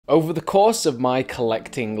Over the course of my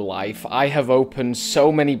collecting life, I have opened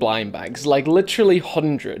so many blind bags, like literally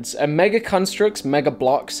hundreds, and Mega Construx, Mega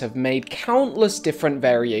Blocks have made countless different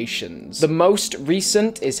variations. The most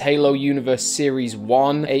recent is Halo Universe Series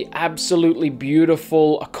 1, a absolutely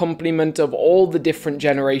beautiful accompaniment of all the different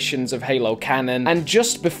generations of Halo canon, and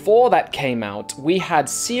just before that came out, we had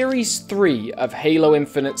Series 3 of Halo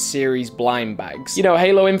Infinite Series blind bags. You know,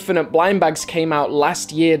 Halo Infinite blind bags came out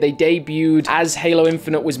last year, they debuted as Halo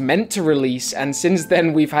Infinite was meant to release, and since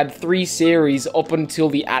then we've had 3 series up until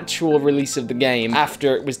the actual release of the game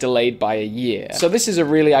after it was delayed by a year. So this is a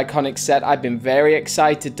really iconic set. I've been very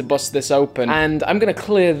excited to bust this open, and I'm gonna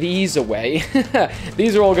clear these away.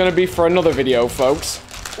 These are all gonna be for another video, folks.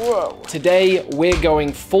 Whoa. Today we're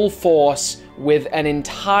going full force with an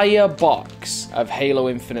entire box of Halo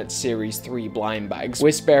Infinite Series 3 blind bags.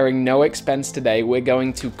 We're sparing no expense today. We're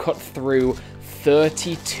going to cut through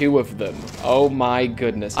 32 of them. Oh my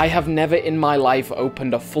goodness. I have never in my life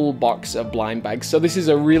opened a full box of blind bags, so this is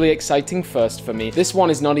a really exciting first for me. This one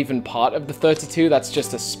is not even part of the 32, that's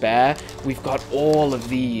just a spare. We've got all of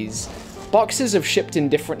these. Boxes have shipped in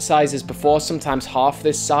different sizes before, sometimes half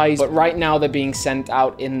this size, but right now they're being sent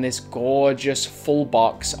out in this gorgeous full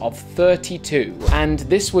box of 32. And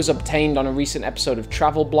this was obtained on a recent episode of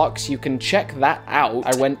Travel Blocks. You can check that out.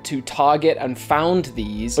 I went to Target and found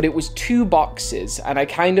these, but it was 2 boxes, and I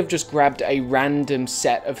kind of just grabbed a random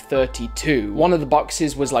set of 32. One of the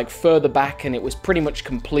boxes was like further back and it was pretty much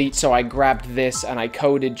complete, so I grabbed this and I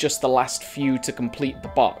coded just the last few to complete the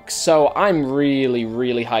box. So I'm really,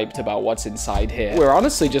 really hyped about what's inside here. We're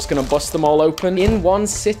honestly just gonna bust them all open in one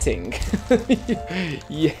sitting.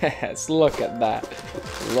 Yes, look at that.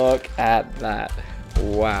 Look at that.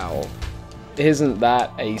 Wow. Isn't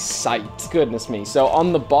that a sight? Goodness me. So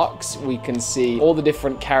on the box, we can see all the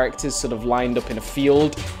different characters sort of lined up in a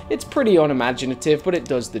field. It's pretty unimaginative, but it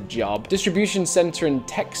does the job. Distribution center in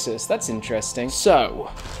Texas. That's interesting.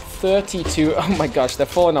 So 32, oh my gosh, they're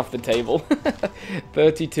falling off the table.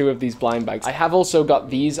 32 of these blind bags. I have also got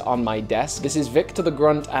these on my desk. This is Viktor the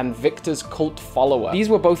Grunt and Viktor's Cult Follower. These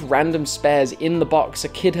were both random spares in the box. A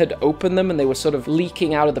kid had opened them and they were sort of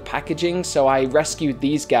leaking out of the packaging, so I rescued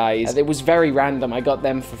these guys. It was very random. I got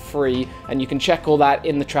them for free, and you can check all that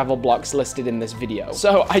in the travel blocks listed in this video.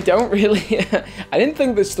 So I don't really, I didn't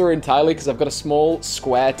think this through entirely because I've got a small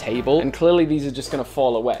square table, and clearly these are just gonna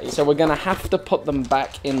fall away. So we're gonna have to put them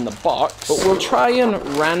back in the box, but we'll try and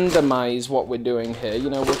randomize what we're doing here. You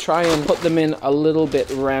know, we'll try and put them in a little bit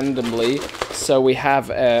randomly so we have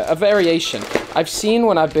a variation. I've seen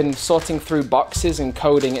when I've been sorting through boxes and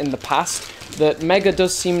coding in the past that Mega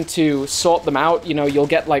does seem to sort them out. You know, you'll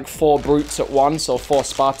get like 4 brutes at once or 4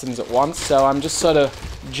 Spartans at once, so I'm just sort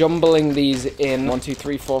of jumbling these in 1, 2,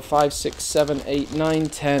 3, 4, 5, 6, 7, 8, 9,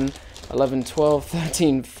 10, 11, 12,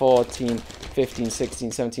 13, 14, 15,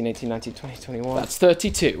 16, 17, 18, 19, 20, 21. That's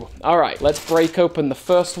 32. All right, let's break open the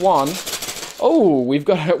first one. Oh, we've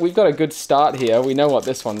got a good start here. We know what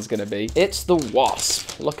this one's gonna be. It's the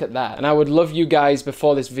Wasp. Look at that. And I would love you guys,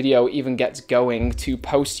 before this video even gets going, to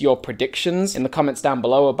post your predictions in the comments down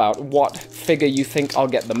below about what figure you think I'll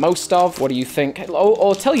get the most of. What do you think?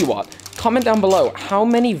 Or tell you what, comment down below, how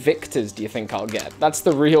many Viktors do you think I'll get? That's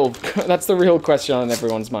the real question on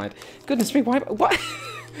everyone's mind. Goodness me, why?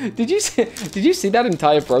 Did you see that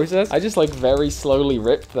entire process? I just like very slowly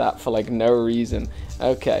ripped that for like no reason.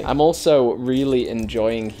 Okay, I'm also really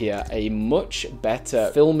enjoying here a much better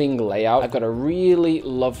filming layout. I've got a really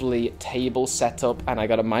lovely table set up, and I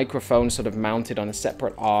got a microphone sort of mounted on a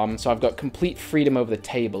separate arm, so I've got complete freedom over the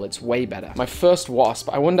table. It's way better. My first Wasp,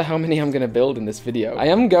 I wonder how many I'm gonna build in this video. I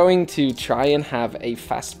am going to try and have a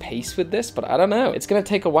fast pace with this, but I don't know. It's gonna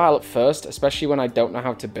take a while at first, especially when I don't know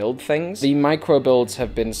how to build things. The micro builds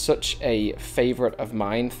have been such a favorite of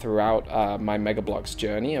mine throughout my Mega Blocks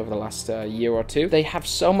journey over the last year or two. They have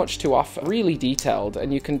so much to offer, really detailed,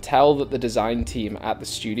 and you can tell that the design team at the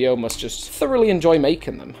studio must just thoroughly enjoy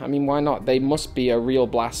making them. I mean, why not? They must be a real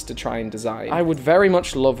blast to try and design. I would very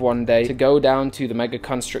much love one day to go down to the Mega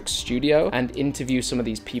Construx studio and interview some of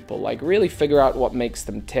these people, like really figure out what makes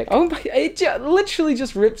them tick. Oh my, it literally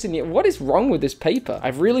just rips in you. What is wrong with this paper?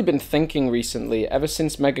 I've really been thinking recently, ever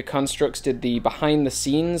since Mega Construx did the behind the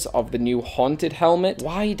scenes of the new Haunted helmet,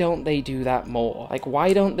 why don't they do that more? Like,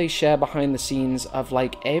 why don't they share behind the scenes of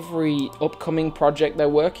like every upcoming project they're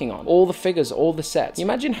working on? All the figures, all the sets. Can you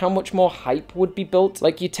imagine how much more hype would be built?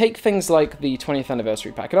 Like, you take things like the 20th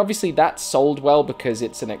anniversary pack, and obviously that sold well because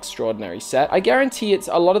it's an extraordinary set. I guarantee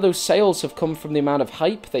a lot of those sales have come from the amount of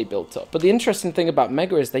hype they built up. But the interesting thing about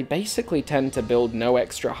Mega is they basically tend to build no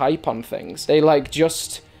extra hype on things. They like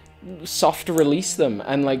just soft release them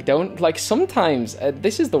and like don't like sometimes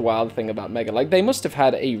this is the wild thing about Mega. Like they must have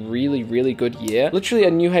had a really good year. Literally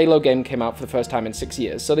a new Halo game came out for the first time in 6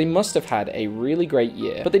 years, so they must have had a really great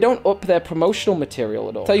year, but they don't up their promotional material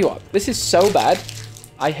at all. Tell you what, this is so bad.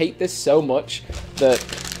 I hate this so much that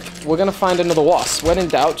we're gonna find another Wasp. When in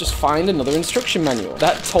doubt, just find another instruction manual.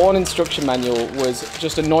 That torn instruction manual was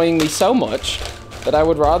just annoying me so much that I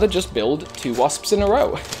would rather just build 2 Wasps in a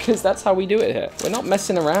row, because that's how we do it here. We're not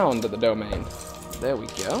messing around at the domain. There we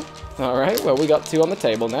go. All right, well, we got 2 on the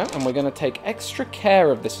table now, and we're going to take extra care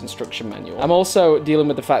of this instruction manual. I'm also dealing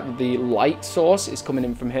with the fact that the light source is coming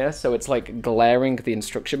in from here, so it's like glaring the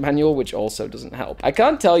instruction manual, which also doesn't help. I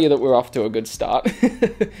can't tell you that we're off to a good start,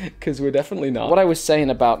 because we're definitely not. What I was saying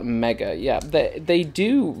about Mega, yeah, they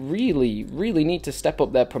do really need to step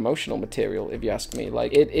up their promotional material, if you ask me.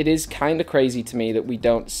 Like, it is kind of crazy to me that we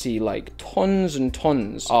don't see, like, tons and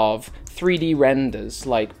tons of 3D renders,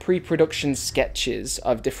 like pre-production sketches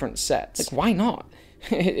of different sets. Like, why not?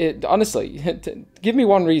 Honestly, give me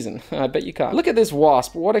one reason. I bet you can't. Look at this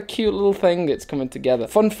Wasp. What a cute little thing it's coming together.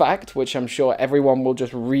 Fun fact, which I'm sure everyone will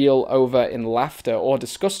just reel over in laughter or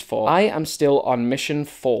disgust for. I am still on mission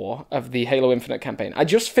 4 of the Halo Infinite campaign. I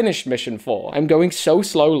just finished mission 4. I'm going so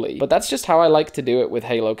slowly, but that's just how I like to do it with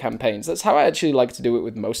Halo campaigns. That's how I actually like to do it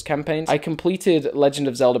with most campaigns. I completed Legend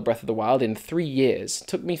of Zelda Breath of the Wild in 3 years. It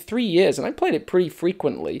took me 3 years, and I played it pretty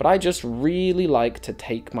frequently, but I just really like to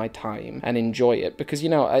take my time and enjoy it, because, you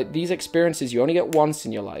know, these experiences you only get once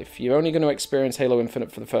in your life. You're only going to experience Halo Infinite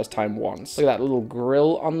for the first time once. Look at that little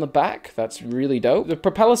grill on the back. That's really dope. The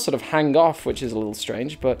propellers sort of hang off, which is a little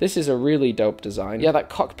strange, but this is a really dope design. Yeah, that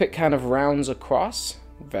cockpit kind of rounds across.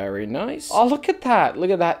 Very nice. Oh, look at that.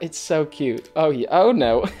 Look at that. It's so cute. Oh, yeah. Oh,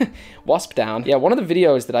 no. Wasp down. Yeah, one of the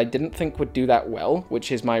videos that I didn't think would do that well,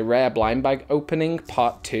 which is my rare blind bag opening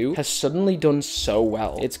part 2, has suddenly done so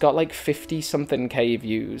well. It's got like 50-something K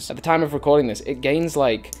views. At the time of recording this, it gains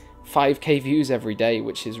like 5K views every day,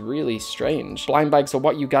 which is really strange. Blind bags are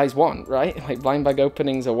what you guys want, right? Like, blind bag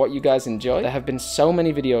openings are what you guys enjoy. There have been so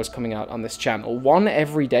many videos coming out on this channel, one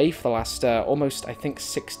every day for the last almost, I think,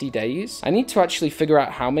 60 days. I need to actually figure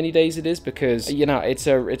out how many days it is, because, you know, it's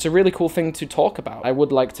a really cool thing to talk about. I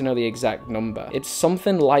would like to know the exact number. It's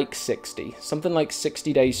something like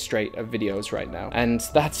 60 days straight of videos right now, and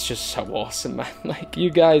that's just so awesome, man. Like,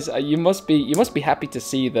 you guys, you must be happy to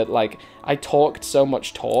see that, like, I talked so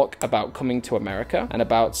much talk about coming to America and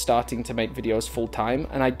about starting to make videos full time,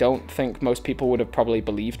 and I don't think most people would have probably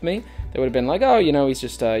believed me. They would have been like, oh, you know, he's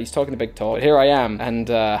just, he's talking a big talk. But here I am,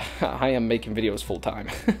 and I am making videos full time.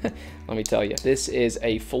 Let me tell you, this is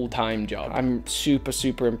a full-time job. I'm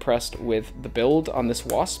super impressed with the build on this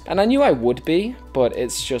Wasp, and I knew I would be, but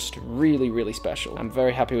it's just really special. I'm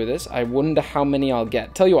very happy with this. I wonder how many I'll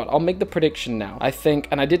get. Tell you what, I'll make the prediction now. I think,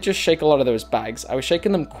 and I did just shake a lot of those bags. I was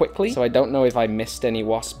shaking them quickly, so I don't know if I missed any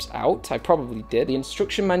Wasps out. I probably did. The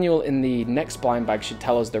instruction manual in the next blind bag should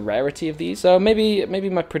tell us the rarity of these. So maybe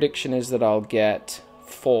my prediction is that I'll get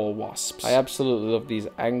 4 Wasps. I absolutely love these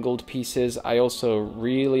angled pieces. I also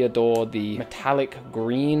really adore the metallic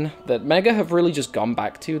green that Mega have really just gone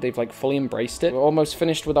back to. They've like fully embraced it. We're almost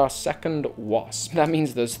finished with our second Wasp. That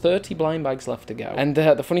means there's 30 blind bags left to go. And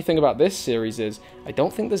the funny thing about this series is I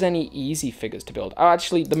don't think there's any easy figures to build. Oh,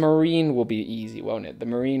 actually, the Marine will be easy, won't it? The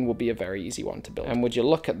Marine will be a very easy one to build. And would you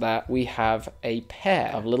look at that, we have a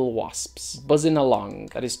pair of little Wasps buzzing along.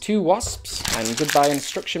 That is 2 Wasps, and goodbye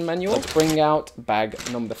instruction manual. Let's bring out bag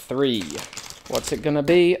number 3. What's it gonna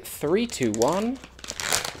be? 3, 2, 1.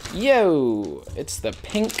 Yo! It's the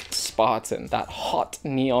pink Spartan. That hot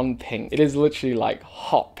neon pink. It is literally like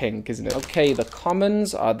hot pink, isn't it? Okay, the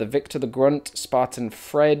commons are the Victor the Grunt, Spartan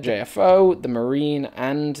Fred JFO, the Marine,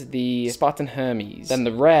 and the Spartan Hermes. Then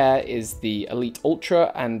the rare is the Elite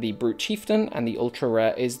Ultra and the Brute Chieftain, and the ultra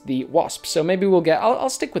rare is the Wasp. So maybe we'll get, I'll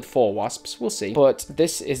stick with 4 Wasps, we'll see. But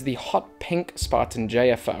this is the hot pink Spartan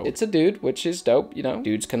JFO. It's a dude, which is dope, you know.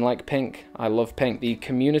 Dudes can like pink. I love pink. The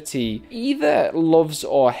community either loves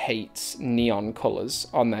or hates neon colors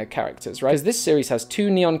on their characters, right? Because this series has 2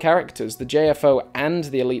 neon characters, the JFO and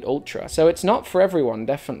the Elite Ultra. So it's not for everyone,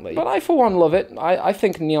 definitely. But I, for one, love it. I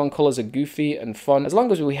think neon colors are goofy and fun. As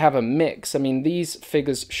long as we have a mix, I mean, these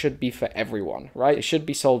figures should be for everyone, right? It should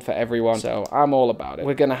be sold for everyone. So I'm all about it.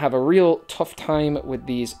 We're gonna have a real tough time with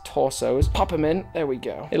these torsos. Pop them in. There we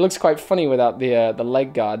go. It looks quite funny without the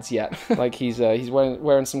leg guards yet. Like he's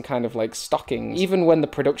wearing some kind of like stockings. Even when the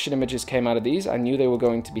production images came out of these, I knew they were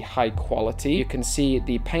going to be high quality. You can see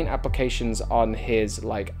the paint applications on his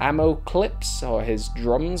like ammo clips or his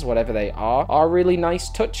drums, whatever they are really nice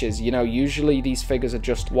touches. You know, usually these figures are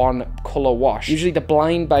just one color wash. Usually the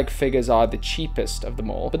blind bag figures are the cheapest of them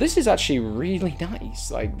all, but this is actually really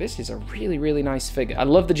nice. Like, this is a really, really nice figure. I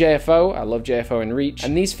love the JFO. I love JFO in Reach,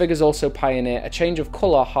 and these figures also pioneer a change of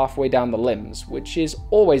color halfway down the limbs, which is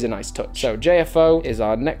always a nice touch. So JFO is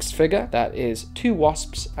our next figure. That is 2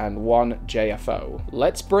 Wasps and 1 JFO.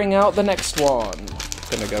 Let's bring out the next one.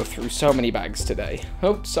 Gonna go through so many bags today.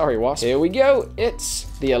 Oh, sorry, Wasp. Here we go. It's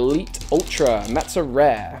the Elite Ultra. And that's a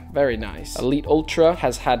rare. Very nice. Elite Ultra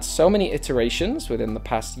has had so many iterations within the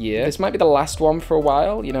past year. This might be the last one for a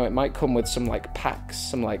while. You know, it might come with some like packs,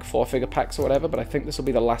 some like 4-figure packs or whatever, but I think this will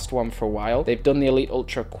be the last one for a while. They've done the Elite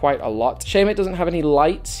Ultra quite a lot. Shame it doesn't have any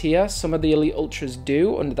lights here. Some of the Elite Ultras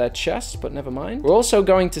do under their chest, but never mind. We're also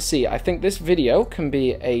going to see, I think this video can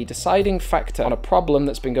be a deciding factor on a problem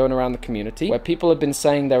that's been going around the community, where people have been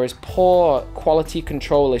saying there is poor quality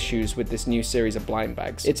control issues with this new series of blind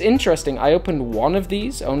bags. It's interesting, I opened one of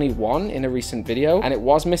these, only one, in a recent video, and it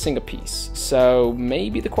was missing a piece. So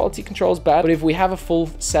maybe the quality control is bad, but if we have a full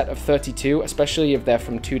set of 32, especially if they're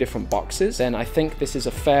from 2 different boxes, then I think this is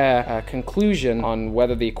a fair conclusion on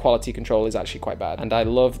whether the quality control is actually quite bad. And I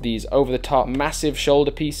love these over-the-top massive shoulder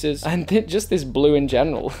pieces, and just this blue in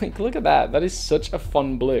general. Like, look at that. That is such a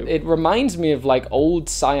fun blue. It reminds me of like old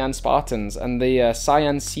Cyan Spartans and the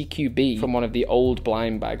Cyan CQB from one of the old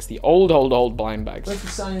blind bags. The old blind bags. Where's the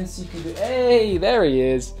Cyan CQB? Hey, there he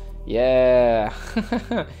is. Yeah.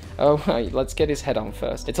 Oh, right, let's get his head on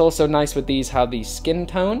first. It's also nice with these how the skin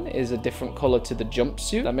tone is a different color to the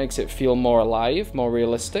jumpsuit. That makes it feel more alive, more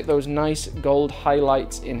realistic. Those nice gold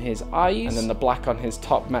highlights in his eyes, and then the black on his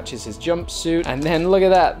top matches his jumpsuit. And then look at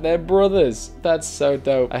that, they're brothers. That's so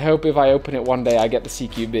dope. I hope if I open it one day, I get the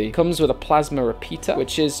CQB. Comes with a plasma repeater,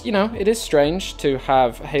 which is, you know, it is strange to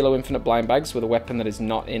have Halo Infinite blind bags with a weapon that is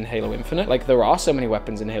not in Halo Infinite. Like, there are so many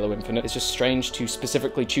weapons in Halo Infinite. It's just strange to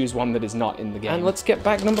specifically choose one that is not in the game. And let's get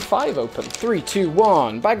bag number 5 open. 3, 2,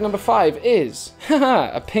 1. Bag number 5 is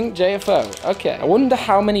a pink JFO. Okay. I wonder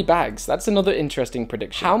how many bags. That's another interesting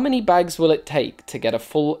prediction. How many bags will it take to get a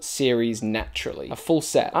full series naturally? A full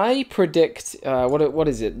set. I predict what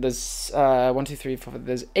is it? There's 1, 2, 3, 4.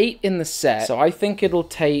 There's 8 in the set. So I think it'll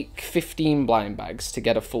take 15 blind bags to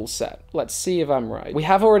get a full set. Let's see if I'm right. We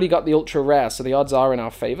have already got the ultra rare, so the odds are in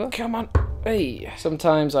our favor. Come on. Hey,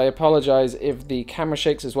 sometimes I apologize if the camera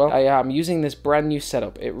shakes as well. I am using this brand new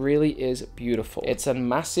setup. It really is beautiful. It's a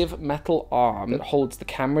massive metal arm that holds the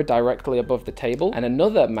camera directly above the table, and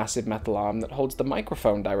another massive metal arm that holds the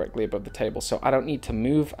microphone directly above the table, so I don't need to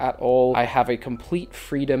move at all. I have a complete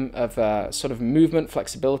freedom of sort of movement,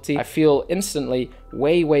 flexibility. I feel instantly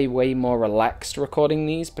way more relaxed recording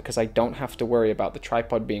these because I don't have to worry about the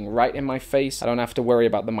tripod being right in my face. I don't have to worry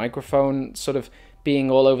about the microphone sort of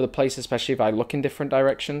being all over the place, especially if I look in different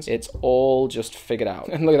directions. It's all just figured out.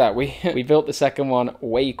 And look at that, we built the second one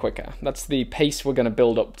way quicker. That's the pace we're gonna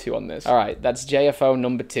build up to on this. All right, that's JFO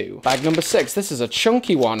number 2. Bag number 6, this is a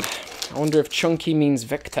chunky one. I wonder if chunky means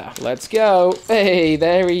Victor. Let's go. Hey,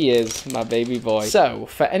 there he is, my baby boy. So,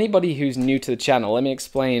 for anybody who's new to the channel, let me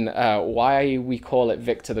explain why we call it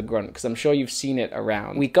Victor the Grunt, because I'm sure you've seen it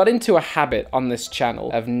around. We got into a habit on this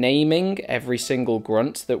channel of naming every single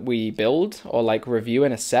grunt that we build or like review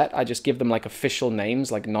in a set. I just give them like official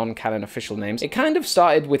names, like non-canon official names. It kind of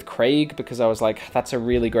started with Craig because I was like, that's a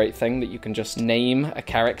really great thing that you can just name a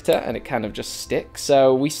character and it kind of just sticks.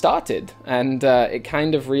 So we started, and it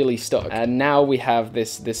kind of really stuck. And now we have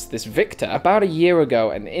this Victor. About a year ago,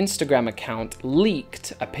 an Instagram account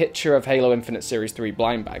leaked a picture of Halo Infinite Series 3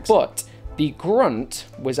 blind bags, but the grunt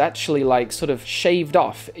was actually like sort of shaved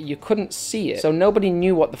off. You couldn't see it. So nobody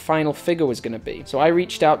knew what the final figure was going to be. So I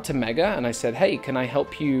reached out to Mega and I said, hey, can I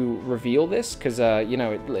help you reveal this? Because, you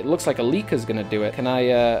know, it looks like a leaker's going to do it. Can I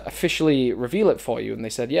officially reveal it for you? And they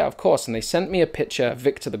said, yeah, of course. And they sent me a picture of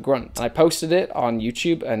Victor the Grunt. And I posted it on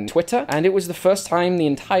YouTube and Twitter. And it was the first time the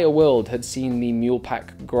entire world had seen the mule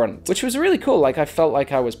pack grunt, which was really cool. Like, I felt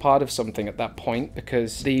like I was part of something at that point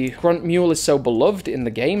because the grunt mule is so beloved in the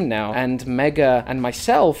game now. And Mega and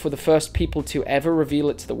myself were the first people to ever reveal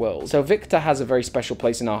it to the world. So Victor has a very special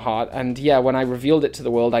place in our heart, and yeah, when I revealed it to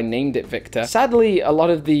the world, I named it Victor. Sadly, a lot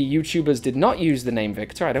of the YouTubers did not use the name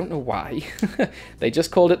Victor. I don't know why. They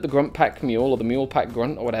just called it the Grunt Pack Mule or the Mule Pack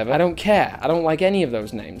Grunt or whatever. I don't care. I don't like any of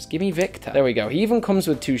those names. Give me Victor. There we go. He even comes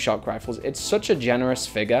with 2 shock rifles. It's such a generous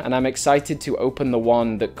figure, and I'm excited to open the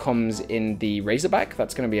one that comes in the Razorback.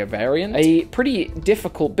 That's going to be a variant. A pretty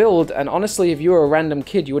difficult build, and honestly, if you were a random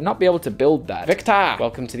kid, you would not be able to to build that. Viktor!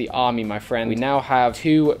 Welcome to the army, my friend. We now have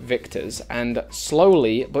 2 Viktors, and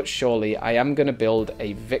slowly but surely, I am going to build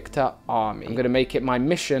a Viktor army. I'm going to make it my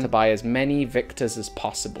mission to buy as many Viktors as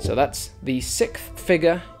possible. So that's the 6th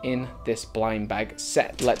figure in this blind bag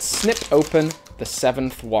set. Let's snip open the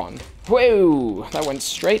 7th one. Whoa, that went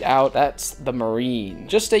straight out. That's the Marine.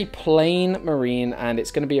 Just a plain Marine, and it's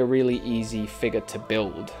going to be a really easy figure to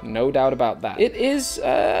build. No doubt about that. It is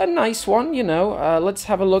a nice one, you know. Let's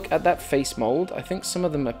have a look at that face mold. I think some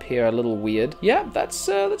of them appear a little weird. Yeah, that's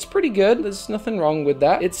pretty good. There's nothing wrong with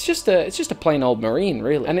that. It's just a plain old Marine,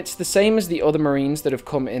 really. And it's the same as the other Marines that have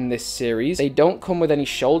come in this series. They don't come with any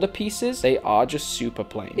shoulder pieces. They are just super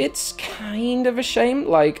plain. It's kind of a shame.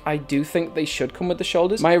 Like, I do think they should come with the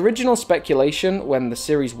shoulders. My original speculation when the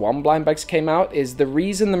Series 1 blind bags came out is the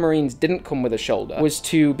reason the Marines didn't come with a shoulder was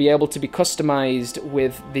to be able to be customized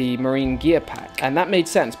with the Marine gear pack. And that made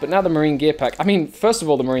sense. But now the Marine gear pack, I mean, first of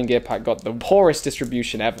all, the Marine gear pack got the poorest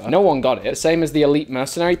distribution ever. No one got it. Same as the Elite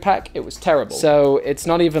Mercenary pack, it was terrible. So it's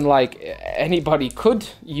not even like anybody could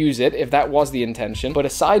use it if that was the intention. But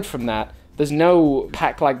aside from that, there's no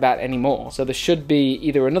pack like that anymore. So there should be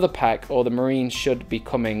either another pack or the Marines should be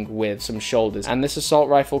coming with some shoulders. And this assault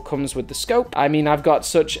rifle comes with the scope. I mean, I've got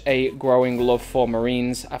such a growing love for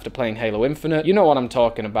Marines after playing Halo Infinite. You know what I'm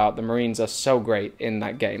talking about. The Marines are so great in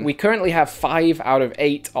that game. We currently have 5 out of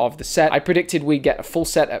 8 of the set. I predicted we'd get a full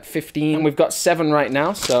set at 15, and we've got 7 right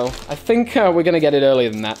now. So I think we're gonna get it earlier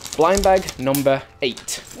than that. Blind bag number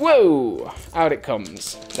 8. Whoa, out it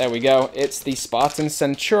comes. There we go. It's the Spartan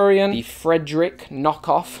Centurion, the Frederick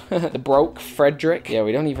knockoff, the broke Frederick. Yeah,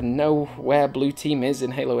 we don't even know where blue team is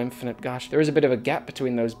in Halo Infinite. Gosh, there is a bit of a gap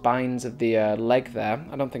between those binds of the leg there.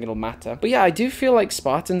 I don't think it'll matter. But yeah, I do feel like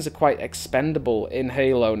Spartans are quite expendable in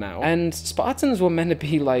Halo now. And Spartans were meant to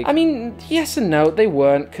be like, I mean, yes and no, they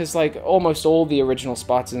weren't, because like almost all the original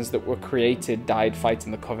Spartans that were created died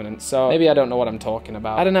fighting the Covenant. So maybe I don't know what I'm talking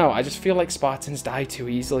about. I don't know. I just feel like Spartans die too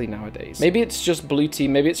easily nowadays. Maybe it's just blue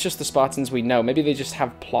team. Maybe it's just the Spartans we know. Maybe they just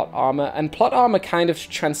have plot armor. And plot armor kind of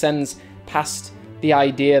transcends past the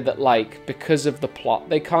idea that, like, because of the plot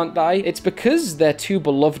they can't die. It's because they're too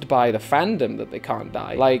beloved by the fandom that they can't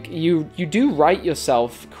die. Like, you do write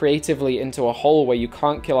yourself creatively into a hole where you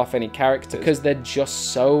can't kill off any characters because they're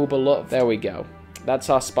just so beloved. There we go.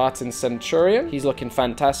 That's our Spartan Centurion. He's looking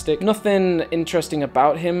fantastic. Nothing interesting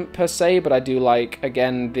about him per se, but I do like,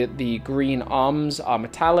 again, the green arms are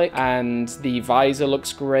metallic and the visor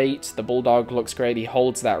looks great. The bulldog looks great. He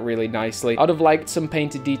holds that really nicely. I'd have liked some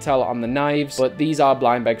painted detail on the knives, but these are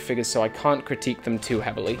blind bag figures, so I can't critique them too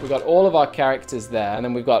heavily. We've got all of our characters there, and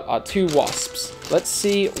then we've got our 2 wasps. Let's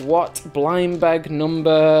see what blind bag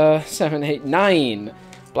number 7, 8, 9.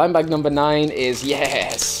 Blind bag number 9 is,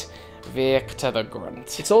 yes, Viktor the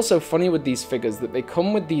Grunt. It's also funny with these figures that they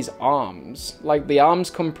come with these arms. Like, the arms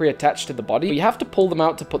come pre-attached to the body, but you have to pull them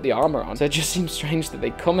out to put the armor on. So it just seems strange that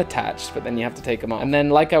they come attached, but then you have to take them off. And then,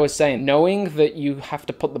 like I was saying, knowing that you have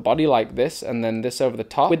to put the body like this and then this over the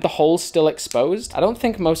top with the holes still exposed, I don't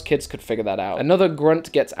think most kids could figure that out. Another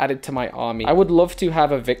Grunt gets added to my army. I would love to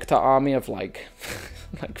have a Viktor army of like...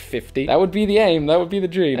 like 50. That would be the aim. That would be the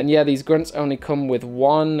dream. And yeah, these grunts only come with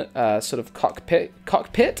one sort of cock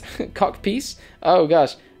piece. Oh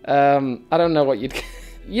gosh. I don't know what you'd...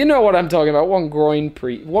 You know what I'm talking about.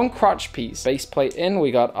 One crotch piece. Base plate in.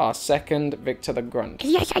 We got our second Viktor the Grunt.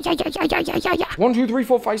 1, 2, 3,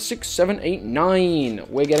 4, 5, 6, 7, 8, 9.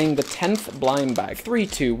 We're getting the 10th blind bag. 3,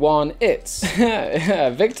 2, 1. It's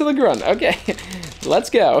Viktor the Grunt. Okay,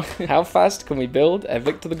 let's go. How fast can we build a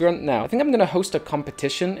Viktor the Grunt now? I think I'm gonna host a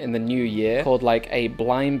competition in the new year called like a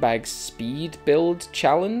blind bag speed build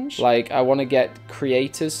challenge. Like, I want to get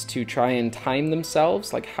creators to try and time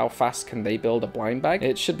themselves. Like, how fast can they build a blind bag?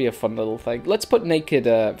 It should be a fun little thing. Let's put naked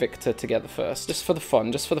Viktor together first, just for the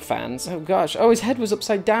fun, just for the fans. Oh gosh, oh, his head was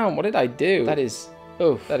upside down. What did I do? That is,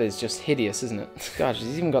 oh, that is just hideous, isn't it? Gosh,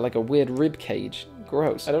 he's even got like a weird rib cage.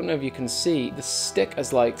 Gross. I don't know if you can see, the stick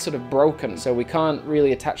is like sort of broken, so we can't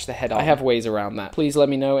really attach the head on. I have ways around that. Please let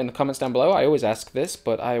me know in the comments down below. I always ask this,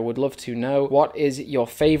 but I would love to know, what is your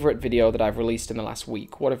favorite video that I've released in the last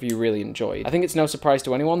week? What have you really enjoyed? I think it's no surprise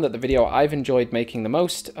to anyone that the video I've enjoyed making the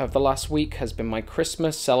most of the last week has been my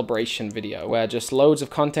Christmas celebration video, where just loads of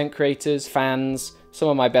content creators, fans, Some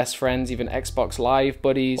of my best friends, even Xbox Live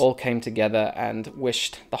buddies, all came together and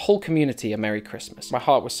wished the whole community a Merry Christmas. My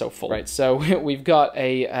heart was so full. Right, so we've got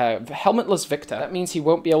a helmetless Viktor. That means he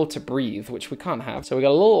won't be able to breathe, which we can't have. So we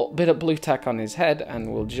got a little bit of blue tack on his head,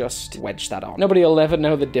 and we'll just wedge that on. Nobody will ever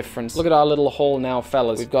know the difference. Look at our little haul now,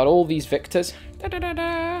 fellas. We've got all these Viktors.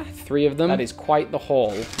 3 of them. That is quite the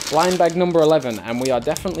haul. Blind bag number 11, and we are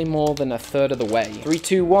definitely more than a third of the way. 3,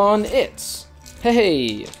 2, 1, it's...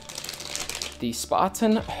 Hey! The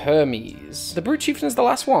Spartan Hermes. The Brute Chieftain is the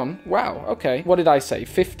last one. Wow, okay. What did I say?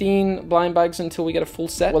 15 blind bags until we get a full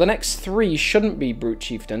set? Well, the next 3 shouldn't be Brute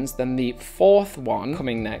Chieftains. Then the 4th one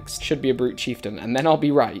coming next should be a Brute Chieftain, and then I'll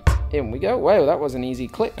be right. In we go. Wow, that was an easy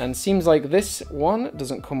click. And seems like this one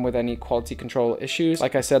doesn't come with any quality control issues.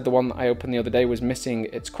 Like I said, the one that I opened the other day was missing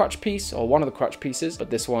its crotch piece, or one of the crotch pieces,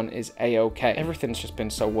 but this one is A-okay. Everything's just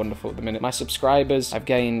been so wonderful at the minute. My subscribers, I've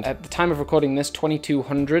gained, at the time of recording this,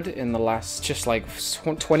 2,200 in the last just like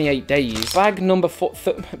 28 days. Bag number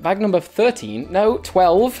 13, no,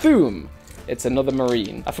 12, boom. It's another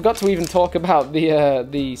Marine. I forgot to even talk about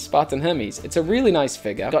the Spartan Hermes. It's a really nice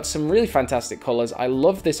figure. Got some really fantastic colors. I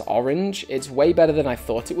love this orange. It's way better than I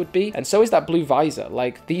thought it would be. And so is that blue visor.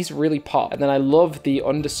 Like, these really pop. And then I love the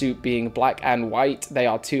undersuit being black and white. They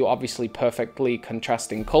are 2 obviously perfectly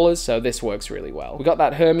contrasting colors, so this works really well. We got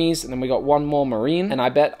that Hermes, and then we got one more Marine, and I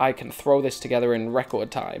bet I can throw this together in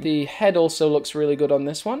record time. The head also looks really good on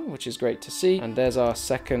this one, which is great to see. And there's our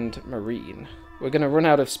second Marine. We're going to run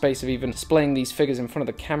out of space of even displaying these figures in front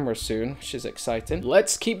of the camera soon, which is exciting.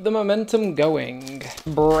 Let's keep the momentum going.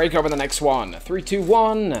 Break open the next one. 3, 2,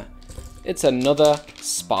 1. It's another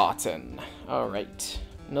Spartan. All right.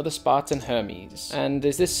 Another Spartan Hermes. And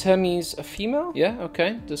is this Hermes a female? Yeah,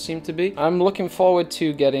 okay, does seem to be. I'm looking forward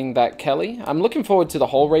to getting that Kelly. I'm looking forward to the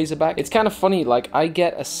whole Razorback. It's kind of funny, like, I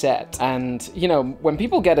get a set, and, you know, when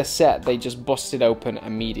people get a set, they just bust it open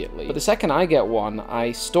immediately. But the second I get one,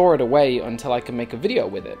 I store it away until I can make a video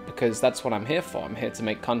with it, because that's what I'm here for. I'm here to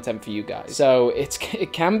make content for you guys. So it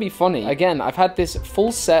can be funny. Again, I've had this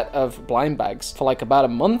full set of blind bags for like about a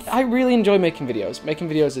month. I really enjoy making videos. Making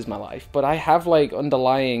videos is my life, but I have like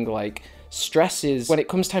underlying like stresses when it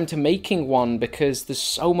comes time to making one, because there's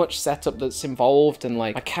so much setup that's involved, and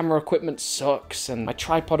like my camera equipment sucks, and my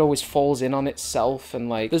tripod always falls in on itself, and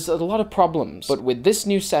like there's a lot of problems. But with this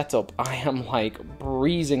new setup, I am like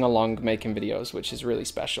breezing along making videos, which is really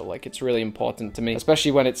special. Like, it's really important to me,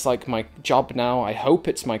 especially when it's like my job now. I hope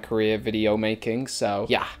it's my career, video making. So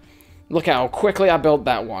yeah, look how quickly I built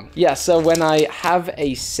that one. Yeah, so when I have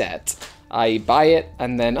a set, I buy it,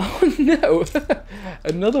 and then, oh no,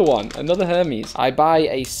 another one, another Hermes. I buy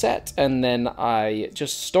a set, and then I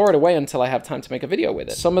just store it away until I have time to make a video with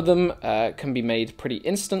it. Some of them can be made pretty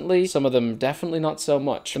instantly, some of them definitely not so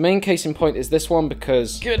much. The main case in point is this one,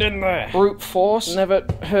 because get in there. Brute force never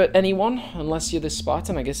hurt anyone, unless you're this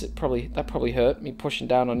Spartan. I guess that probably hurt me pushing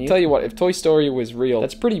down on you. Tell you what, if Toy Story was real,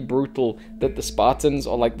 that's pretty brutal that the Spartans,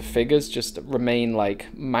 or like the figures, just remain like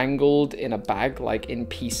mangled in a bag, like in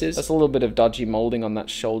pieces. That's a little bit of dodgy molding on that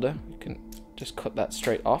shoulder. You can just cut that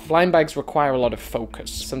straight off. Blind bags require a lot of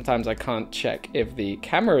focus. Sometimes I can't check if the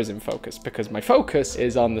camera is in focus because my focus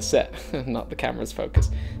is on the set, not the camera's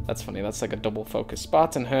focus. That's funny, that's like a double focus.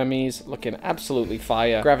 Spartan Hermes, looking absolutely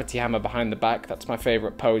fire. Gravity hammer behind the back, that's my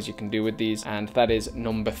favorite pose you can do with these, and that is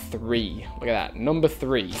number 3. Look at that, number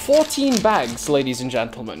 3. 14 bags, ladies and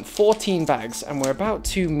gentlemen, 14 bags, and we're about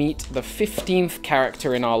to meet the 15th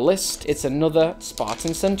character in our list. It's another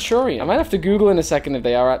Spartan Centurion. I might have to Google in a second if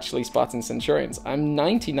they are actually Spartan Centurions. I'm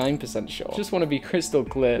 99% sure. Just want to be crystal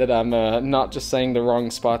clear that I'm not just saying the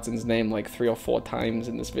wrong Spartan's name like 3 or 4 times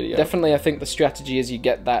in this video. Definitely, I think the strategy is you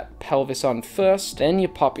get that pelvis on first, then you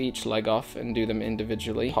pop each leg off and do them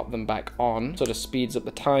individually. Pop them back on. Sort of speeds up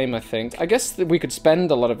the time, I think. I guess that we could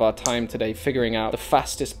spend a lot of our time today figuring out the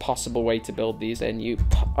fastest possible way to build these. Then you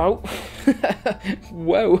oh,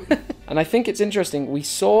 whoa. And I think it's interesting, we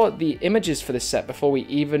saw the images for this set before we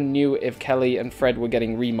even knew if Kelly and Fred were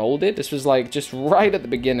getting remolded. This was like just right at the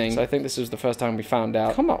beginning, so I think this was the first time we found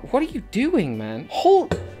out. Come on, what are you doing, man?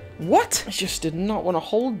 Hold... What? I just did not want to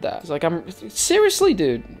hold that. It's like, seriously,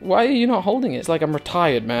 dude, why are you not holding it? It's like I'm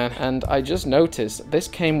retired, man. And I just noticed this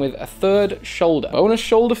came with a 3rd shoulder. Bonus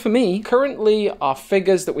shoulder for me. Currently, our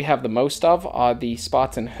figures that we have the most of are the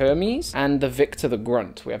Spartan Hermes and the Viktor the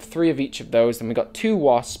Grunt. We have 3 of each of those. Then we got 2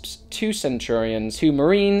 Wasps, 2 Centurions, 2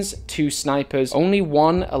 Marines, 2 Snipers, only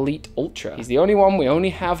 1 Elite Ultra. He's the only one we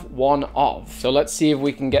only have 1 of. So let's see if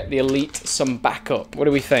we can get the Elite some backup. What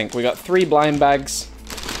do we think? We got 3 blind bags.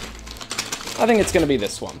 I think it's going to be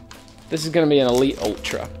this one. This is going to be an Elite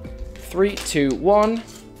Ultra. 3, 2, 1.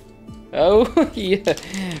 Oh, yeah.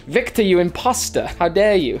 Victor, you imposter. How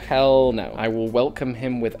dare you? Hell no. I will welcome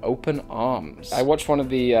him with open arms. I watched one of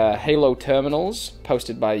the Halo terminals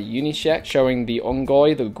posted by Unisec showing the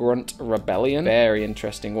Ungoi, the Grunt Rebellion. Very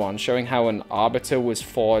interesting one, showing how an Arbiter was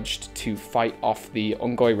forged to fight off the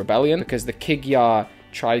Ungoi Rebellion because the Kigyar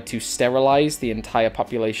tried to sterilize the entire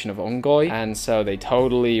population of Ungoi, and so they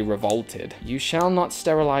totally revolted. You shall not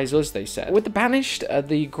sterilize us, they said. With the banished, are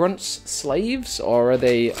the grunts slaves, or are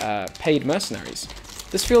they paid mercenaries?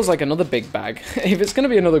 This feels like another big bag. If it's gonna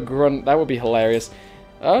be another grunt, that would be hilarious.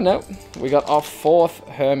 Oh no, we got our 4th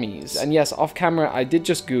Hermes. And yes, off camera, I did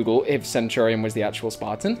just Google if Centurion was the actual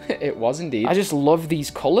Spartan. It was indeed. I just love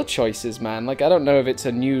these color choices, man. Like, I don't know if it's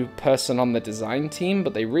a new person on the design team,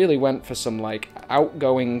 but they really went for some, like,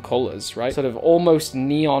 outgoing colors, right? Sort of almost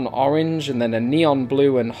neon orange and then a neon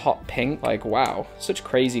blue and hot pink. Like, wow, such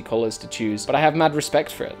crazy colors to choose. But I have mad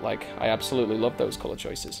respect for it. Like, I absolutely love those color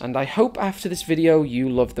choices. And I hope after this video, you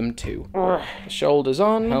love them too. Shoulders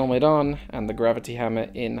on, helmet on, and the gravity hammer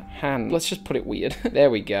in hand. Let's just put it weird. There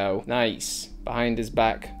we go. Nice. Behind his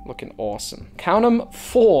back, looking awesome. Count 'em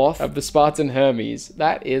 4th of the Spartan Hermes.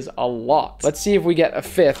 That is a lot. Let's see if we get a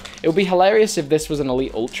 5th. It would be hilarious if this was an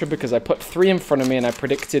Elite Ultra because I put 3 in front of me and I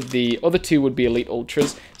predicted the other 2 would be Elite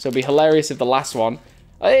Ultras. So it'd be hilarious if the last one...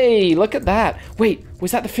 Hey, look at that. Wait,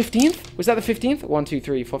 was that the 15th? Was that the 15th? 1, 2,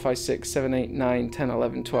 3, 4, 5, 6, 7, 8, 9, 10,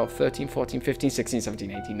 11, 12, 13, 14, 15, 16,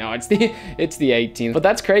 17, 18. No, it's the 18th. But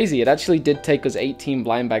that's crazy. It actually did take us 18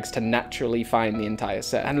 blind bags to naturally find the entire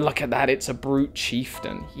set. And look at that. It's a Brute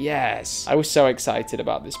Chieftain. Yes. I was so excited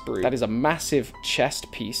about this Brute. That is a massive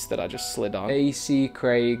chest piece that I just slid on. AC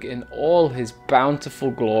Craig in all his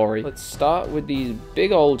bountiful glory. Let's start with these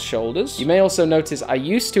big old shoulders. You may also notice I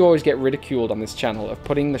used to always get ridiculed on this channel of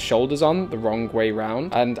putting the shoulders on the wrong way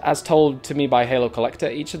round. And as told to me by Halo Collector,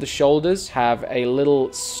 each of the shoulders have a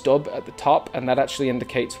little stub at the top, and that actually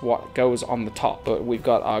indicates what goes on the top. But we've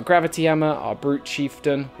got our gravity hammer, our Brute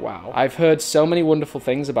Chieftain. Wow. I've heard so many wonderful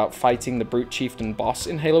things about fighting the Brute Chieftain boss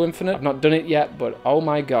in Halo Infinite. I've not done it yet, but oh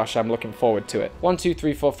my gosh, I'm looking forward to it. 1, 2,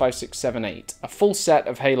 3, 4, 5, 6, 7, 8. A full set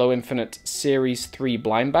of Halo Infinite Series 3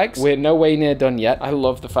 blind bags. We're no way near done yet. I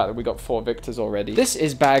love the fact that we got 4 Viktors already. This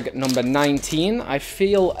is bag number 19. I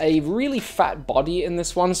feel a really fat body in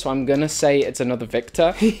this one, so I'm gonna say it's another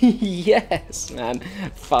Viktor. Yes, man.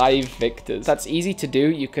 5 Viktors. That's easy to do.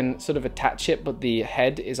 You can sort of attach it, but the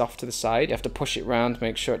head is off to the side. You have to push it around,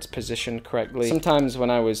 make sure it's positioned correctly. Sometimes when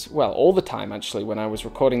I was, well, all the time actually, when I was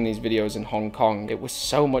recording these videos in Hong Kong, it was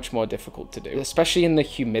so much more difficult to do, especially in the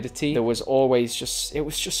humidity. There was always just, it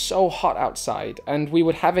was just so hot outside, and we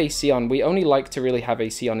would have AC on. We only like to really have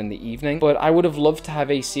AC on in the evening, but I would have loved to have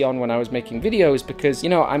AC on when I was making videos because, you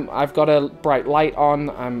know, I've got a bright light on,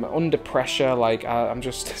 I'm under pressure, like I'm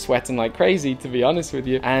just sweating like crazy, to be honest with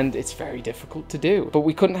you, and it's very difficult to do. But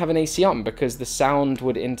we couldn't have an AC on because the sound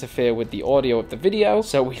would interfere with the audio of the video,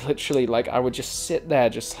 so we literally, like, I would just sit there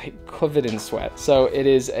just like covered in sweat. So it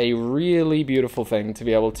is a really beautiful thing to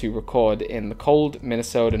be able to record in the cold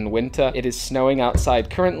Minnesotan winter. It is snowing outside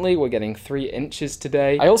currently. We're getting 3 inches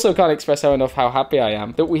today. I also can't express enough how happy I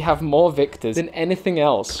am that we have more Viktors than anything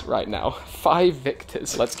else right now. 5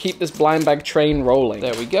 Viktors. Let's keep this blind bag train rolling.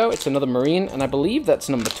 There we go. It's another Marine, and I believe that's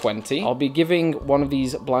number 20. I'll be giving one of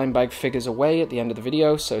these blind bag figures away at the end of the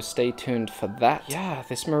video, so stay tuned for that. Yeah,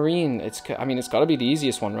 this Marine, I mean, it's got to be the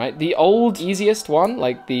easiest one, right? The old easiest one,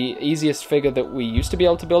 like the easiest figure that we used to be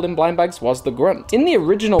able to build in blind bags, was the Grunt. In the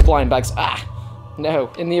original blind bags,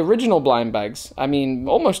 no. In the original blind bags, I mean,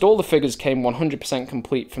 almost all the figures came 100%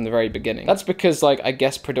 complete from the very beginning. That's because, like, I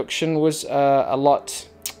guess production was a lot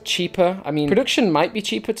cheaper. I mean, production might be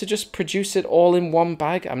cheaper to just produce it all in one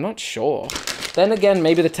bag. I'm not sure. Then again,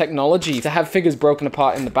 maybe the technology to have figures broken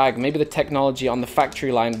apart in the bag, maybe the technology on the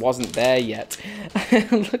factory line wasn't there yet.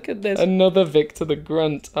 Look at this. Another Viktor the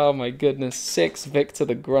Grunt. Oh my goodness. 6 Viktor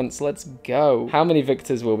the Grunts. Let's go. How many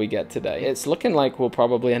Viktors will we get today? It's looking like we'll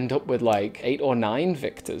probably end up with like 8 or 9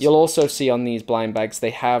 Viktors. You'll also see on these blind bags,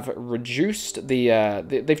 they have reduced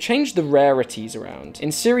they've changed the rarities around.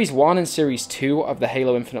 In Series 1 and Series 2 of the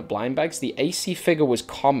Halo Infinite blind bags, the AC figure was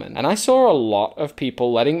common. And I saw a lot of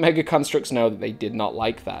people letting Mega Construx know that they did not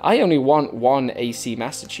like that. I only want 1 AC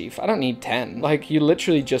Master Chief. I don't need 10. Like, you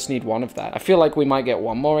literally just need 1 of that. I feel like we might get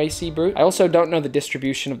 1 more AC Brute. I also don't know the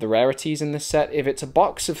distribution of the rarities in this set. If it's a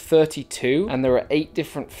box of 32 and there are 8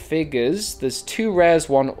 different figures, there's 2 rares,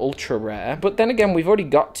 1 ultra rare. But then again, we've already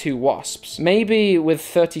got 2 wasps. Maybe with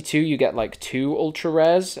 32 you get like 2 ultra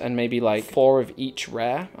rares and maybe like 4 of each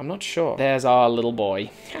rare. I'm not sure. There's our little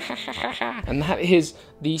boy. And that is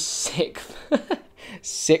the 6th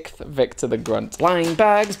 6th Victor the Grunt. Blind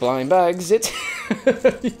bags, it's...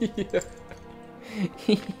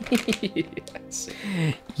 Yes.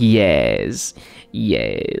 Yes.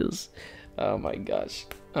 Yes. Oh my gosh.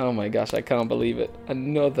 Oh my gosh, I can't believe it.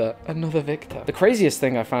 Another Victor. The craziest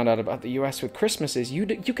thing I found out about the US with Christmas is you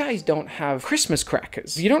guys don't have Christmas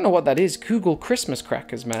crackers. If you don't know what that is, Google Christmas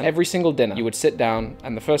crackers, man. Every single dinner, you would sit down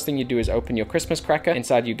and the first thing you do is open your Christmas cracker.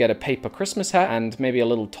 Inside you get a paper Christmas hat and maybe a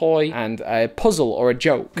little toy and a puzzle or a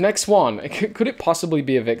joke. Next one. Could it possibly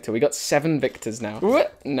be a Victor? We got 7 Victors now.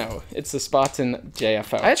 What? No, it's the Spartan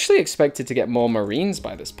JFO. I actually expected to get more Marines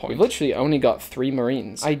by this point. We've literally only got 3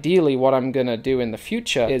 Marines. Ideally, what I'm gonna do in the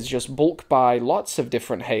future is just bulk buy lots of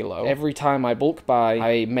different Halo. Every time I bulk buy,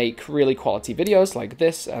 I make really quality videos like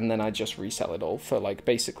this, and then I just resell it all for like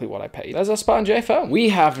basically what I paid. There's our Spartan JFO. We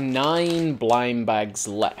have 9 blind bags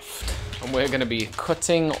left, and we're gonna be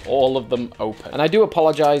cutting all of them open. And I do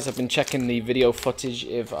apologize, I've been checking the video footage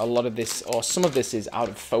if a lot of this, or some of this is out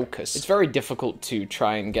of focus. It's very difficult to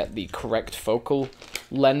try and get the correct focal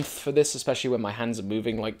length for this, especially when my hands are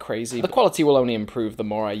moving like crazy. The quality will only improve the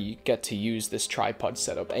more I get to use this tripod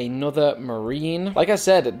setup. Another Marine. Like I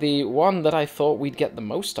said, the one that I thought we'd get the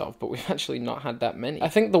most of, but we've actually not had that many. I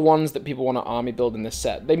think the ones that people want to army build in this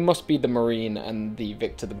set, they must be the Marine and the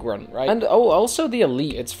Victor the Grunt, right? And oh, also the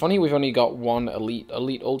Elite. It's funny we've only got 1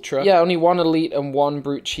 Elite Ultra. Yeah, only 1 Elite and 1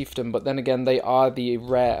 Brute Chieftain, but then again, they are the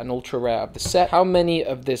rare and ultra rare of the set. How many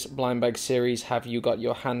of this blind bag series have you got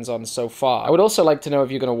your hands on so far? I would also like to know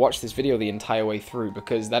if you're going to watch this video the entire way through,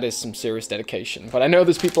 because that is some serious dedication. But I know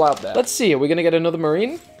there's people out there. Let's see, are we going to get another Marine?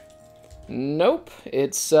 Nope.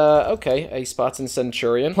 It's, okay, a Spartan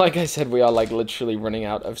Centurion. Like I said, we are, like, literally running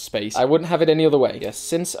out of space. I wouldn't have it any other way. Yes,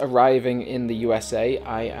 since arriving in the USA,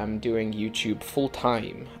 I am doing YouTube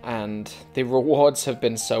full-time, and the rewards have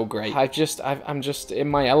been so great. I'm just in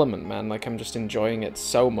my element, man. Like, I'm just enjoying it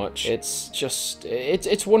so much. It's just,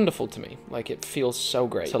 it's wonderful to me. Like, it feels so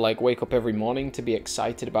great to, like, wake up every morning, to be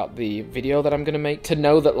excited about the video that I'm gonna make, to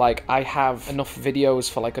know that, like, I have enough videos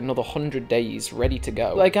for, like, another 100 days ready to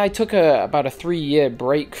go. Like, I took about a 3-year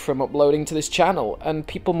break from uploading to this channel, and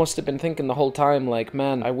people must have been thinking the whole time, like,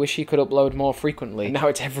 man, I wish he could upload more frequently. And now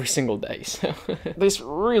it's every single day, so this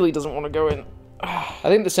really doesn't want to go in. I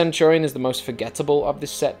think the Centurion is the most forgettable of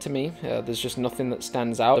this set to me. There's just nothing that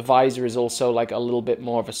stands out. The visor is also like a little bit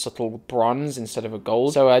more of a subtle bronze instead of a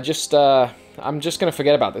gold. So I'm just gonna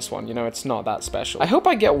forget about this one. You know, it's not that special. I hope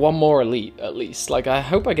I get 1 more Elite, at least. Like, I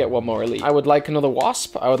hope I get 1 more Elite. I would like another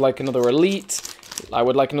Wasp. I would like another Elite. I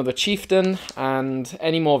would like another Chieftain, and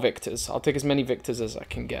any more Victors. I'll take as many Victors as I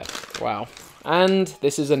can get. Wow. And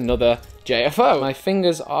this is another JFO. My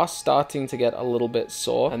fingers are starting to get a little bit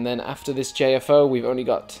sore. And then after this JFO, we've only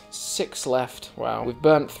got 6 left. Wow. We've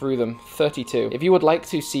burnt through them. 32. If you would like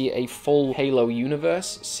to see a full Halo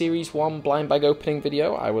Universe Series 1 blind bag opening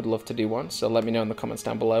video, I would love to do one. So let me know in the comments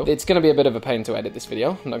down below. It's going to be a bit of a pain to edit this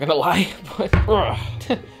video. I'm not going to lie.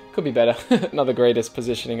 But could be better. Not the greatest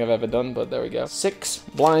positioning I've ever done, but there we go. 6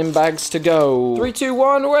 blind bags to go. 3, 2,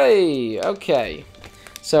 1, away! Okay.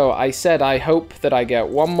 So I said I hope that I get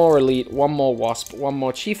 1 more Elite, 1 more Wasp, 1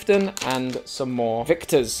 more Chieftain, and some more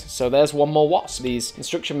Victors. So there's 1 more Wasp. These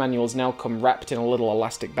instruction manuals now come wrapped in a little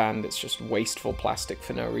elastic band. It's just wasteful plastic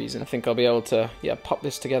for no reason. I think I'll be able to, yeah, pop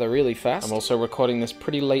this together really fast. I'm also recording this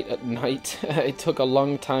pretty late at night. It took a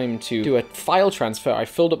long time to do a file transfer. I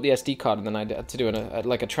filled up the SD card and then I had to do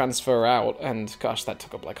like a transfer out, and gosh, that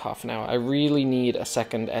took up like half an hour. I really need a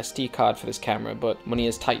second SD card for this camera, but money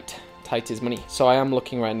is tight. Tight is money. So I am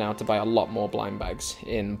looking right now to buy a lot more blind bags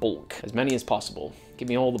in bulk. As many as possible. Give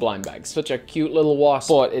me all the blind bags. Such a cute little Wasp.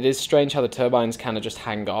 But it is strange how the turbines kind of just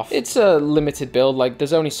hang off. It's a limited build. Like,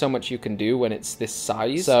 there's only so much you can do when it's this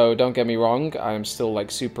size. So don't get me wrong. I'm still,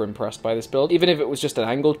 like, super impressed by this build. Even if it was just an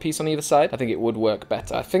angled piece on either side, I think it would work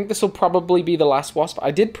better. I think this will probably be the last Wasp.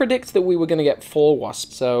 I did predict that we were going to get 4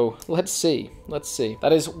 Wasps. So let's see. Let's see.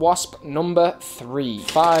 That is Wasp number 3.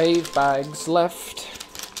 5 bags left.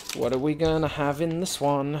 What are we gonna have in this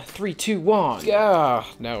one? 3, 2, 1. Yeah.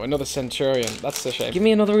 No, another Centurion. That's a shame. Give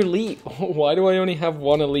me another Elite. Why do I only have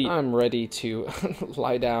 1 Elite? I'm ready to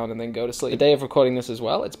lie down and then go to sleep. The day of recording this as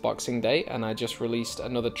well, it's Boxing Day, and I just released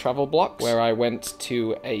another travel block where I went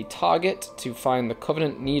to a Target to find the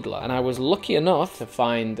Covenant Needler, and I was lucky enough to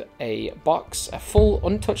find a box, a full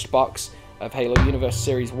untouched box of Halo Universe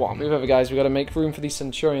Series 1. Move over, guys. We got to make room for these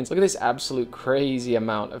Centurions. Look at this absolute crazy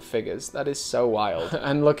amount of figures. That is so wild.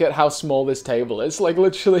 And look at how small this table is. Like,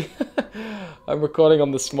 literally, I'm recording on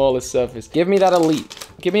the smallest surface. Give me that Elite.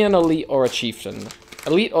 Give me an Elite or a Chieftain.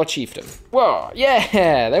 Elite or Chieftain? Whoa,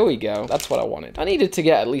 yeah, there we go. That's what I wanted. I needed to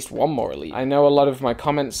get at least one more Elite. I know a lot of my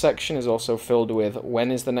comment section is also filled with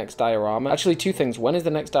when is the next diorama? Actually, two things. When is the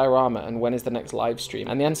next diorama and when is the next live stream?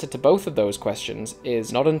 And the answer to both of those questions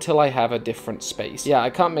is not until I have a different space. Yeah, I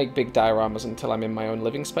can't make big dioramas until I'm in my own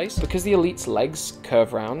living space. Because the Elite's legs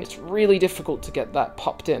curve round, it's really difficult to get that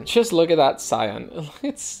popped in. Just look at that Cyan.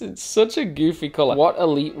 It's such a goofy color. What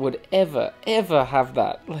Elite would ever have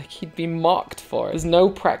that? Like, he'd be mocked for it. There's no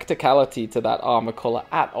practicality to that armor color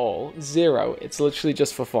at all. Zero. It's literally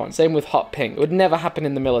just for fun. Same with hot pink. It would never happen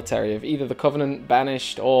in the military of either the Covenant,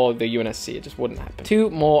 Banished, or the UNSC. It just wouldn't happen. Two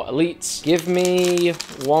more Elites. Give me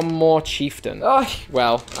one more Chieftain.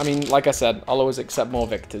 Well, I mean, like I said, I'll always accept more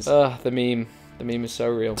Viktors. The meme. The meme is so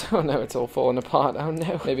real. Oh no, it's all falling apart. Oh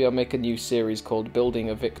no. Maybe I'll make a new series called Building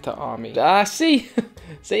a Viktor Army. See?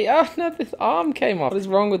 See? Oh no, this arm came off. What is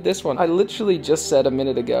wrong with this one? I literally just said a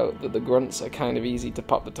minute ago that the grunts are kind of easy to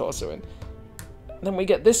pop the torso in. Then we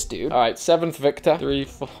get this dude. Alright, 7th Viktor. 3,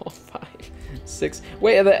 4, 5, 6.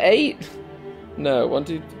 Wait, are there 8? No, 1,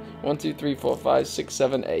 2, 3, 4, 5, 6,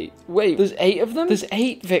 7, 8. Wait, there's 8 of them? There's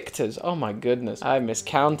 8 Viktors. Oh my goodness. I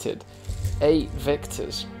miscounted. 8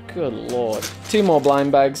 Viktors. Good lord. 2 more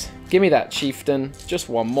blind bags. Give me that Chieftain. Just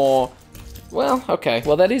one more. Well, okay.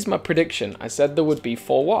 Well, that is my prediction. I said there would be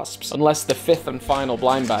 4 wasps. Unless the 5th and final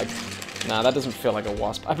blind bag. Nah, that doesn't feel like a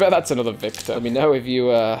wasp. I bet that's another Viktor. Let me know if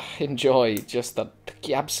you enjoy just the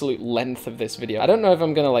absolute length of this video. I don't know if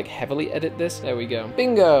I'm gonna like heavily edit this. There we go.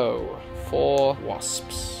 Bingo! 4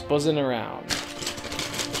 wasps. Buzzing around.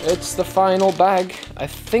 It's the final bag. I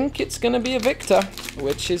think it's gonna be a Viktor,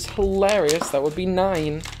 which is hilarious. That would be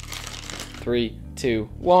 9. 3, 2,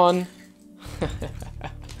 1.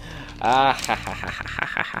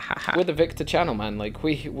 We're the Viktor channel, man. Like,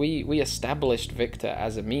 we established Viktor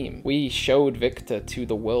as a meme. We showed Viktor to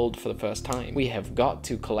the world for the first time. We have got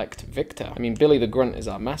to collect Viktor. I mean, Billy the Grunt is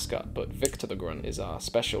our mascot, but Viktor the Grunt is our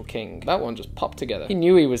special king. That one just popped together. He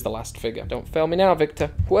knew he was the last figure. Don't fail me now, Viktor.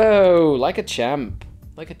 Whoa, like a champ.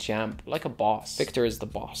 Like a champ. Like a boss. Viktor is the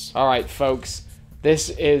boss. All right, folks. This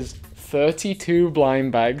is 32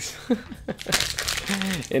 blind bags.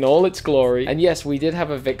 In all its glory. And yes, we did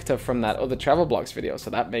have a Viktor from that other travel blocks video, so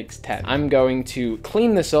that makes 10. I'm going to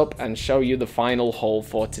clean this up and show you the final haul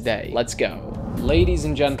for today. Let's go. Ladies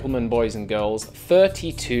and gentlemen, boys and girls,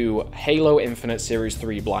 32 Halo Infinite Series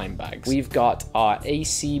 3 blind bags. We've got our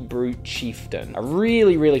AC Brute Chieftain. A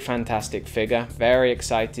really fantastic figure. Very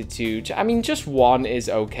excited to... I mean, just one is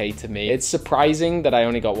okay to me. It's surprising that I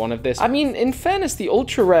only got one of this. I mean, in fairness, the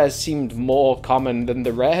ultra rares seemed more common than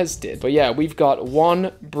the rares did. But yeah, we've got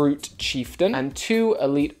 1 Brute Chieftain and 2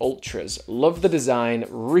 Elite Ultras. Love the design,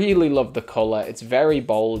 really love the color. It's very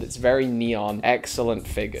bold, it's very neon. Excellent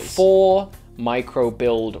figures. 4 Micro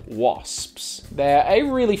Build Wasps. They're a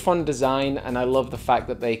really fun design, and I love the fact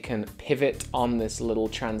that they can pivot on this little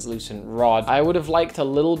translucent rod. I would have liked a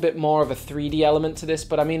little bit more of a 3D element to this,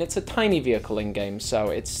 but I mean, it's a tiny vehicle in game, so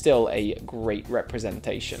it's still a great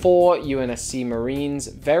representation. 4 UNSC Marines,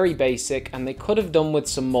 very basic, and they could have done with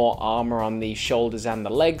some more armor on the shoulders and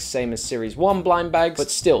the legs, same as Series 1 blind bags,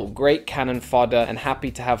 but still great cannon fodder, and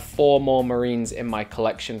happy to have 4 more Marines in my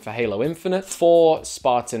collection for Halo Infinite. 4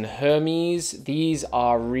 Spartan Hermes. These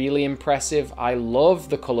are really impressive. I love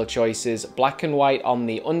the color choices. Black and white on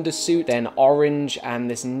the undersuit, then orange and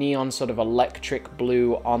this neon sort of electric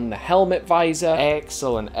blue on the helmet visor.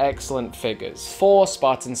 Excellent figures. 4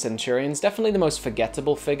 Spartan Centurions, definitely the most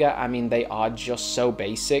forgettable figure. I mean, they are just so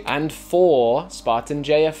basic. And 4 Spartan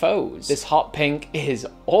JFOs. This hot pink is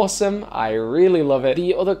awesome. I really love it.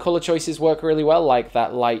 The other color choices work really well, like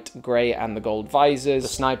that light gray and the gold visors. The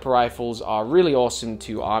sniper rifles are really awesome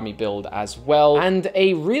to army build as well, and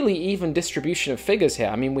a really even distribution of figures here.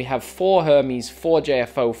 I mean, we have 4 Hermes, 4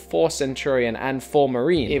 JFO, 4 Centurion, and 4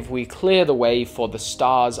 Marine. If we clear the way for the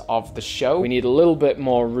stars of the show, we need a little bit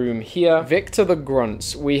more room here. Viktor the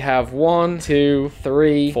Grunts, we have 1, 2,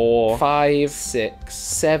 3, 4, 5, 6,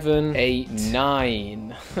 7, 8,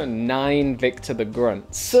 9. 9 Viktor the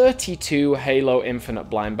Grunts. 32 Halo Infinite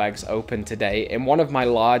blind bags open today in one of my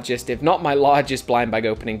largest, if not my largest, blind bag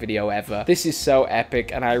opening video ever. This is so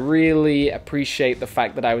epic, and I really appreciate the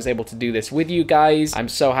fact that I was able to do this with you guys. I'm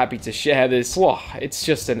so happy to share this. Whoa, it's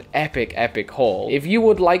just an epic haul. If you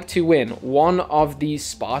would like to win one of these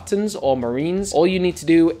Spartans or Marines, all you need to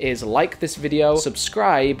do is like this video,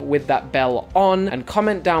 subscribe with that bell on, and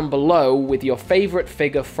comment down below with your favorite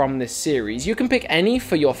figure from this series. You can pick any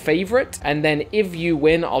for your favorite, and then if you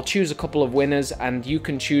win, I'll choose a couple of winners, and you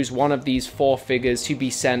can choose one of these 4 figures to be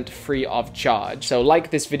sent free of charge. So like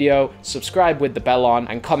this video, subscribe with the bell on,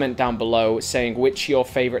 and comment down below saying which your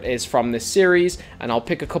favorite is from this series, and I'll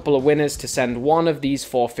pick a couple of winners to send one of these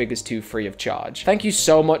 4 figures to free of charge. Thank you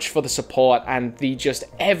so much for the support and the just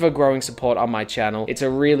ever-growing support on my channel. It's a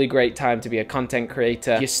really great time to be a content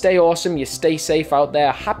creator. You stay awesome, you stay safe out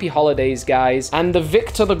there. Happy holidays, guys. And the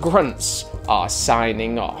Victor the Grunts are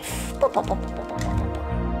signing off.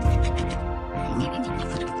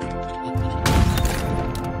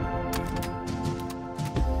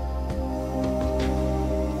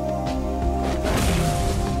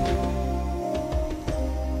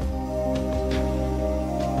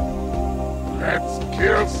 Let's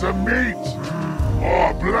kill some meat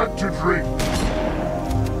or blood to drink.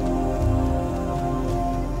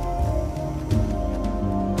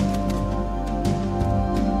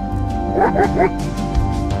 What?